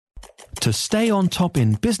To stay on top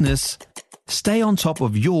in business, stay on top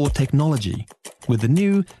of your technology with the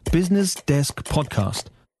new Business Desk podcast,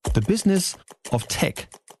 The Business of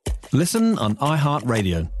Tech. Listen on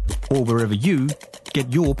iHeartRadio or wherever you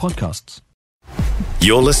get your podcasts.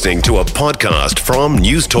 You're listening to a podcast from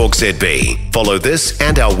News Talk ZB. Follow this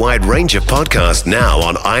and our wide range of podcasts now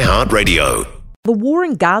on iHeartRadio. The war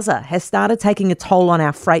in Gaza has started taking a toll on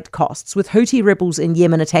our freight costs, with Houthi rebels in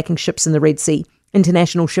Yemen attacking ships in the Red Sea.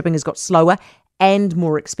 International shipping has got slower and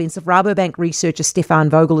more expensive. Rabobank researcher Stefan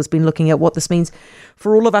Vogel has been looking at what this means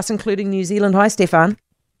for all of us, including New Zealand. Hi, Stefan.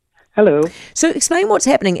 Hello. So explain what's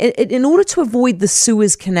happening. In order to avoid the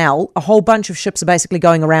Suez Canal, a whole bunch of ships are basically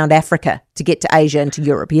going around Africa to get to Asia and to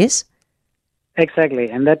Europe, yes? Exactly.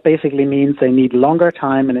 And that basically means they need longer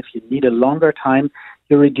time. And if you need a longer time,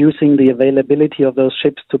 you're reducing the availability of those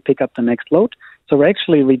ships to pick up the next load. So we're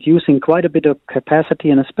actually reducing quite a bit of capacity,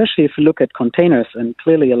 and especially if you look at containers, and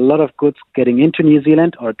clearly a lot of goods getting into New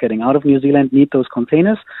Zealand or getting out of New Zealand need those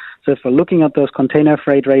containers. So if we're looking at those container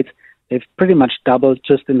freight rates, they've pretty much doubled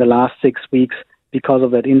just in the last 6 weeks because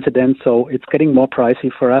of that incident. So it's getting more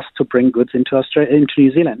pricey for us to bring goods into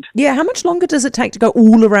New Zealand. Yeah, how much longer does it take to go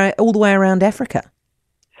all the way around Africa?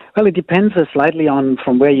 Well, it depends slightly on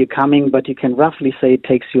from where you're coming, but you can roughly say it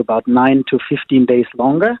takes you about 9 to 15 days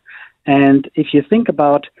longer. And if you think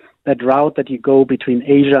about that route that you go between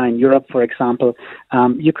Asia and Europe, for example,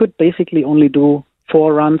 you could basically only do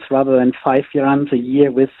 4 runs rather than 5 runs a year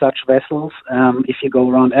with such vessels if you go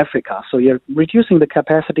around Africa. So you're reducing the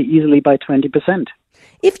capacity easily by 20%.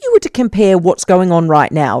 If you were to compare what's going on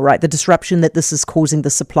right now, right, the disruption that this is causing the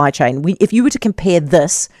supply chain, if you were to compare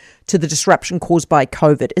this to the disruption caused by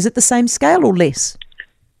COVID, is it the same scale or less?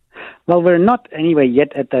 Well, we're not anyway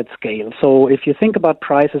yet at that scale. So if you think about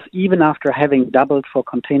prices, even after having doubled for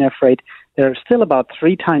container freight, they're still about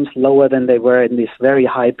 3 times lower than they were in these very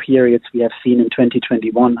high periods we have seen in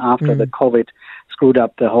 2021 after the COVID screwed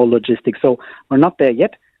up the whole logistics. So we're not there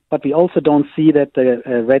yet, but we also don't see that the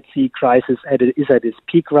Red Sea crisis is at its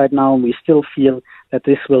peak right now. And we still feel that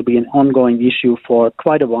this will be an ongoing issue for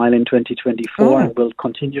quite a while in 2024 and will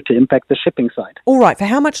continue to impact the shipping side. All right. For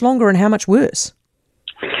how much longer and how much worse?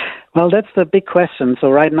 Well, that's the big question. So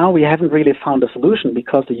right now we haven't really found a solution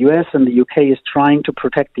because the US and the UK is trying to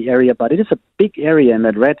protect the area, but it is a big area in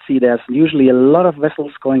that Red Sea. There's usually a lot of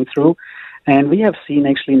vessels going through, and we have seen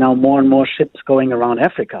actually now more and more ships going around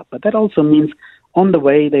Africa. But that also means on the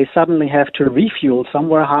way they suddenly have to refuel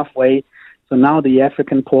somewhere halfway. So now the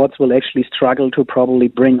African ports will actually struggle to probably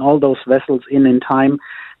bring all those vessels in time.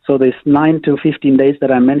 So this 9 to 15 days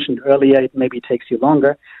that I mentioned earlier, it maybe takes you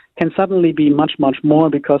longer, can suddenly be much, much more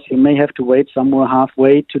because you may have to wait somewhere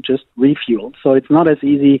halfway to just refuel. So it's not as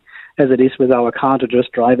easy as it is with our car to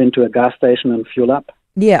just drive into a gas station and fuel up.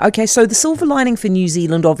 Yeah, okay, so the silver lining for New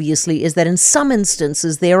Zealand, obviously, is that in some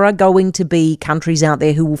instances there are going to be countries out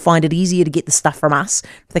there who will find it easier to get the stuff from us,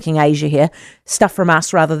 thinking Asia here, stuff from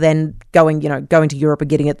us rather than going to Europe and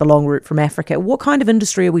getting it the long route from Africa. What kind of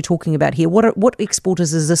industry are we talking about here? What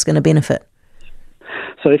exporters is this going to benefit?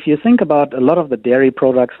 So if you think about a lot of the dairy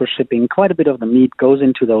products we're shipping, quite a bit of the meat goes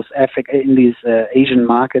into those Asian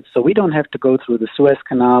markets. So we don't have to go through the Suez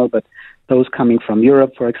Canal, but those coming from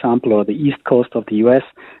Europe, for example, or the east coast of the US,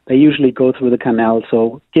 they usually go through the canal.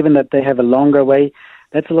 So given that they have a longer way,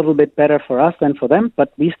 that's a little bit better for us than for them,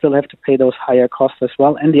 but we still have to pay those higher costs as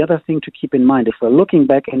well. And the other thing to keep in mind, if we're looking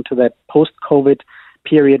back into that post-COVID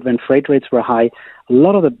period when freight rates were high, a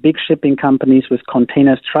lot of the big shipping companies with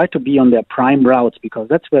containers tried to be on their prime routes because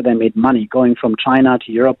that's where they made money, going from China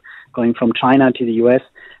to Europe, going from China to the US.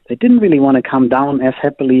 They didn't really want to come down as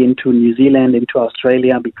happily into New Zealand, into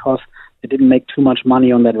Australia, because they didn't make too much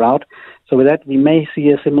money on that route. So with that, we may see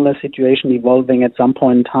a similar situation evolving at some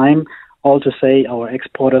point in time. All to say, our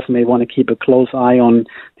exporters may want to keep a close eye on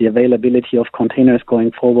the availability of containers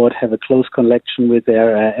going forward, have a close connection with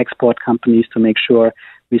their export companies to make sure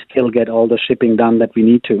we still get all the shipping done that we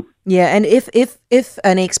need to. Yeah, and if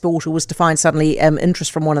an exporter was to find suddenly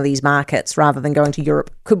interest from one of these markets rather than going to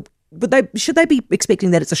Europe, should they be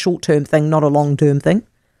expecting that it's a short-term thing, not a long-term thing?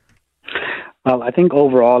 Well, I think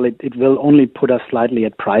overall it will only put us slightly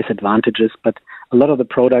at price advantages, but a lot of the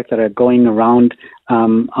products that are going around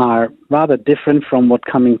are rather different from what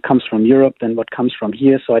comes from Europe than what comes from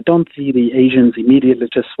here. So I don't see the Asians immediately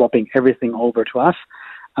just swapping everything over to us.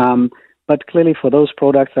 But clearly for those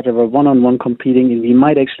products that are one-on-one competing, we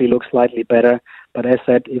might actually look slightly better. But as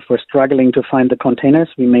said, if we're struggling to find the containers,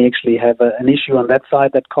 we may actually have an issue on that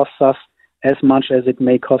side that costs us as much as it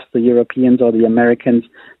may cost the Europeans or the Americans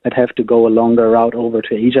that have to go a longer route over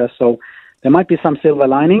to Asia. So there might be some silver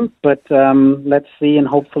lining, but let's see, and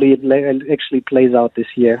hopefully it actually plays out this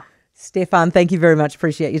year. Stefan, thank you very much.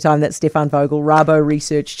 Appreciate your time. That's Stefan Vogel, Rabo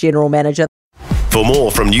Research General Manager. For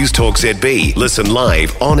more from News Talk ZB, listen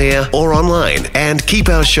live, on air or online, and keep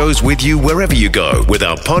our shows with you wherever you go with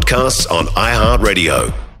our podcasts on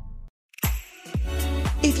iHeartRadio.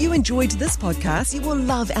 If you enjoyed this podcast, you will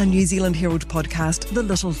love our New Zealand Herald podcast, The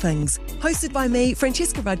Little Things, hosted by me,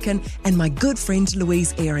 Francesca Rudkin, and my good friend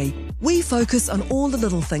Louise Airy. We focus on all the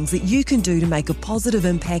little things that you can do to make a positive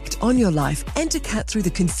impact on your life and to cut through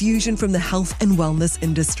the confusion from the health and wellness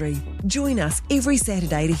industry. Join us every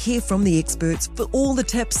Saturday to hear from the experts for all the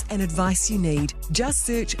tips and advice you need. Just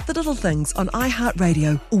search The Little Things on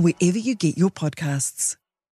iHeartRadio or wherever you get your podcasts.